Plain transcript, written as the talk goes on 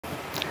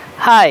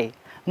Hi,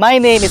 my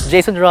name is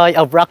Jason Roy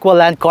of Rockwell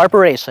Land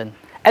Corporation,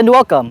 and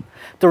welcome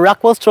to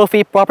Rockwell's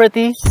trophy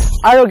property,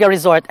 Aruga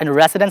Resort and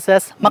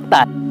Residences,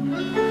 Mactan.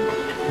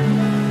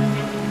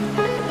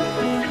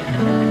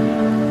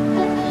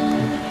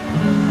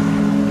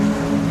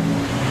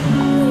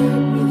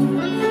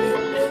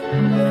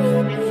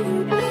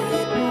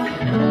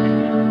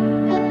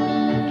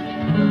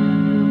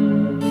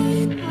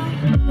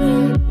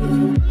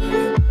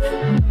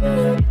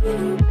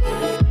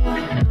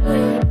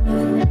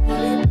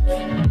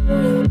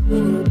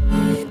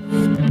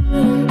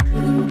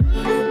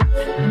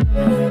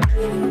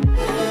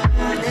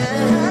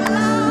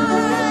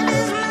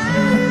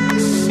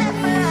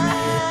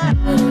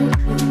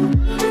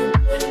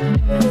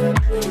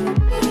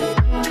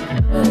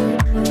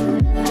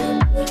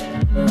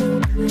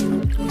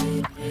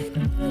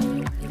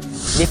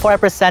 Before I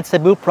present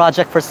Cebu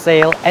Project for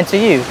Sale and to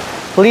you,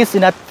 please do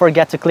not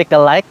forget to click the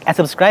like and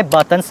subscribe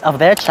buttons of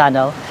their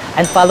channel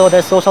and follow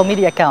their social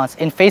media accounts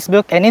in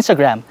Facebook and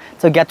Instagram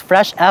to get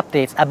fresh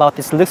updates about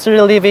this luxury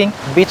living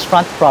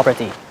beachfront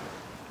property.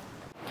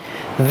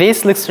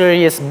 This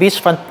luxurious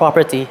beachfront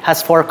property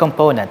has 4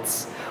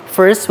 components.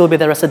 First will be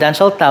the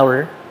residential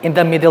tower, in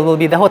the middle will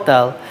be the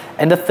hotel,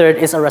 and the third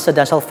is a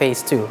residential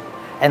phase 2.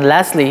 And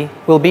lastly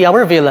will be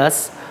our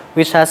villas,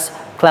 which has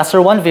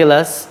Cluster 1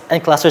 villas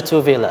and Cluster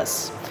 2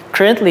 villas.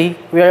 Currently,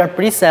 we are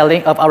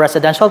pre-selling of our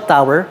residential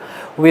tower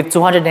with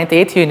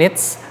 298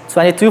 units,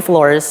 22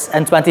 floors,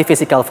 and 20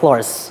 physical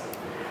floors.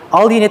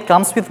 All unit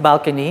comes with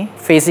balcony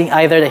facing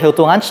either the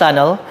Hiltungan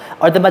Channel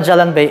or the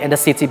Magellan Bay and the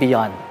city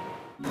beyond.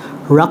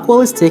 Rockwell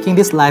is taking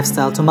this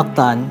lifestyle to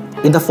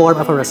Mactan in the form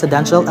of a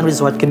residential and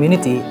resort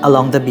community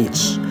along the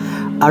beach.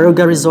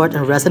 Aruga Resort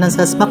and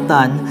Residences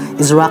Mactan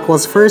is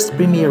Rockwell's first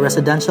premier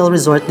residential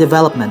resort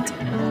development,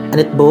 and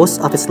it boasts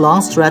of its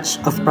long stretch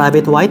of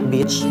private white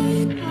beach,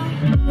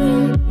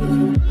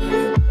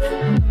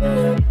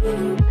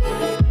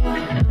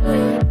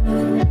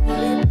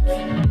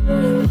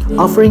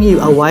 offering you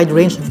a wide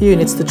range of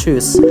units to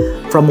choose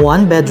from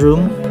 1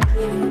 bedroom,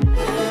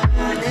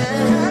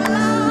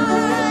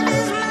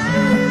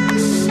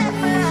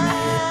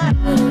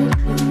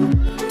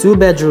 two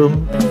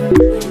bedroom,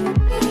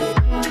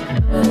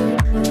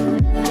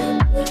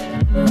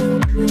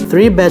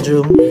 3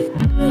 bedroom,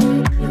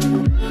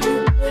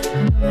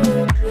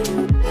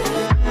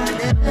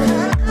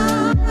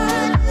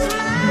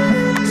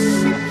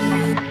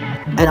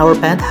 and our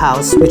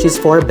penthouse, which is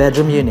 4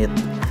 bedroom unit,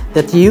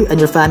 that you and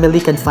your family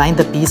can find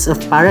the piece of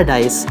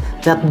paradise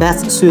that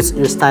best suits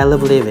your style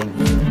of living.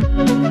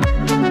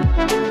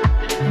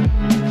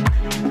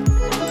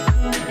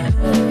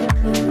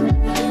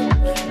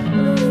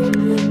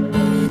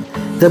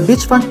 The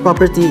beachfront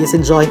property is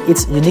enjoying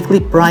its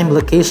uniquely prime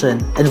location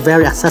and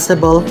very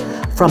accessible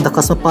from the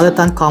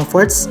cosmopolitan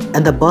comforts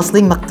and the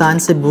bustling Mactan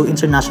Cebu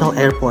International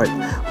Airport,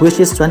 which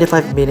is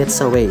 25 minutes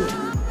away.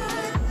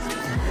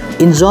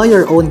 Enjoy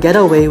your own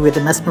getaway with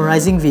the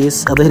mesmerizing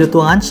views of the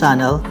Hiltungan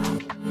Channel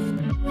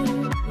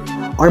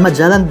or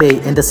Magellan Bay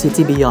and the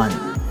city beyond.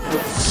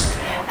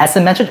 As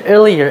I mentioned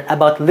earlier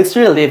about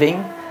luxury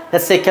living,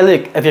 let's take a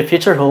look at your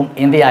future home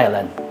in the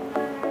island.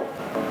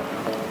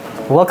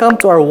 Welcome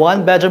to our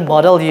 1-bedroom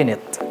model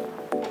unit.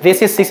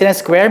 This is 69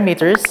 square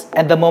meters,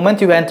 and the moment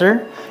you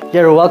enter,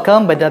 you're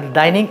welcomed by the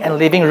dining and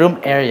living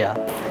room area.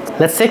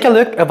 Let's take a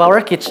look at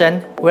our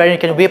kitchen, where you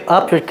can whip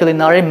up your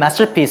culinary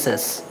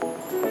masterpieces.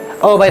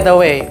 Oh, by the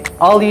way,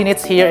 all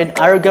units here in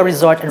Aruga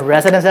Resort and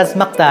Residences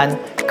Mactan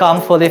come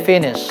fully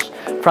finished,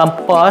 from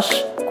posh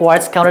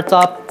quartz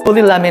countertop,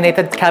 fully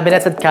laminated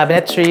cabinets and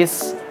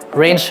cabinetries,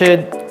 range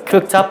hood,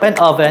 cooktop and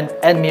oven,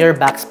 and mirror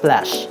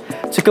backsplash.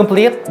 To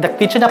complete the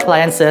kitchen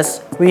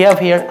appliances, we have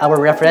here our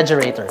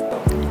refrigerator.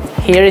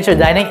 Here is your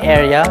dining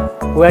area,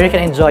 where you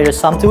can enjoy your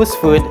sumptuous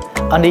food.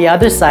 On the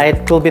other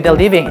side will be the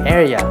living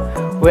area,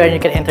 where you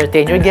can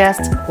entertain your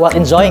guests while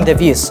enjoying the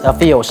views of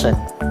the ocean.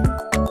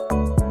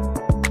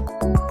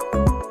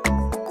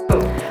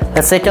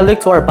 Let's take a look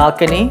to our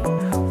balcony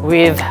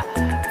with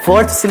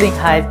floor-to-ceiling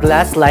height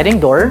glass sliding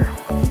door.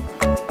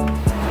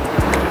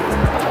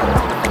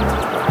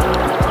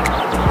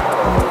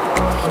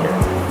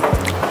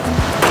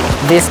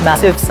 This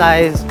massive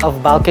size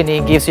of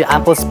balcony gives you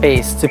ample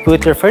space to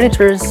put your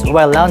furniture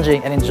while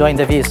lounging and enjoying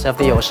the views of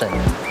the ocean.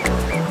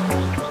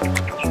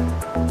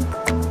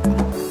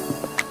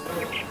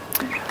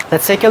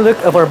 Let's take a look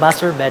at our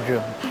master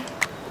bedroom.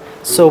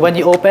 So when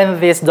you open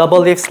this double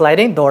lift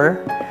sliding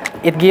door,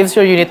 it gives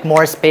your unit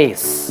more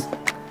space.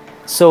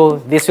 So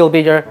this will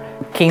be your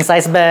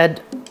king-size bed,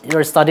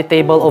 your study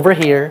table over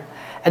here.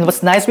 And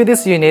what's nice with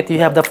this unit, you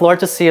have the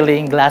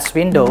floor-to-ceiling glass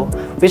window,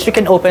 which you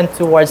can open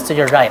towards to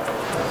your right.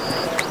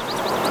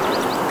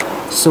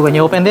 So when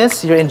you open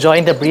this, you're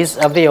enjoying the breeze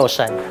of the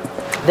ocean.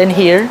 Then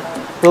here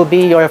will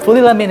be your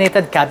fully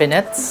laminated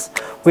cabinets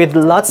with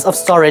lots of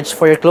storage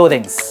for your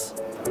clothings.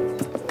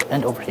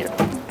 And over here.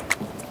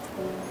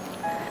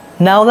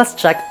 Now let's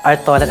check our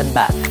toilet and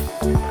bath.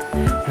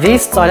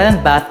 This toilet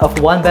and bath of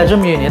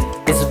 1-bedroom unit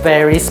is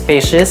very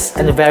spacious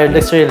and very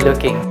luxury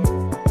looking.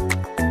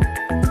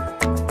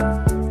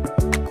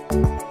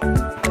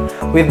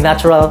 with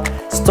natural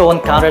stone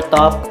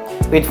countertop,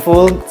 with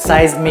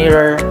full-size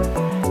mirror,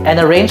 and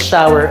a rain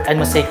shower and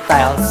mosaic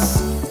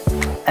tiles.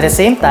 At the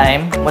same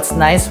time, what's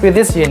nice with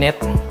this unit,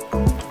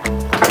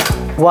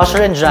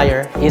 washer and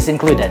dryer is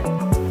included.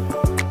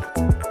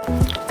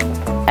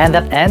 And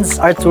that ends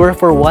our tour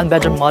for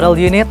 1-bedroom model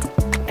unit.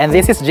 And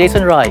this is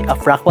Jason Roy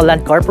of Rockwell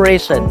Land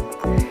Corporation.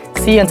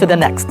 See you until the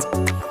next.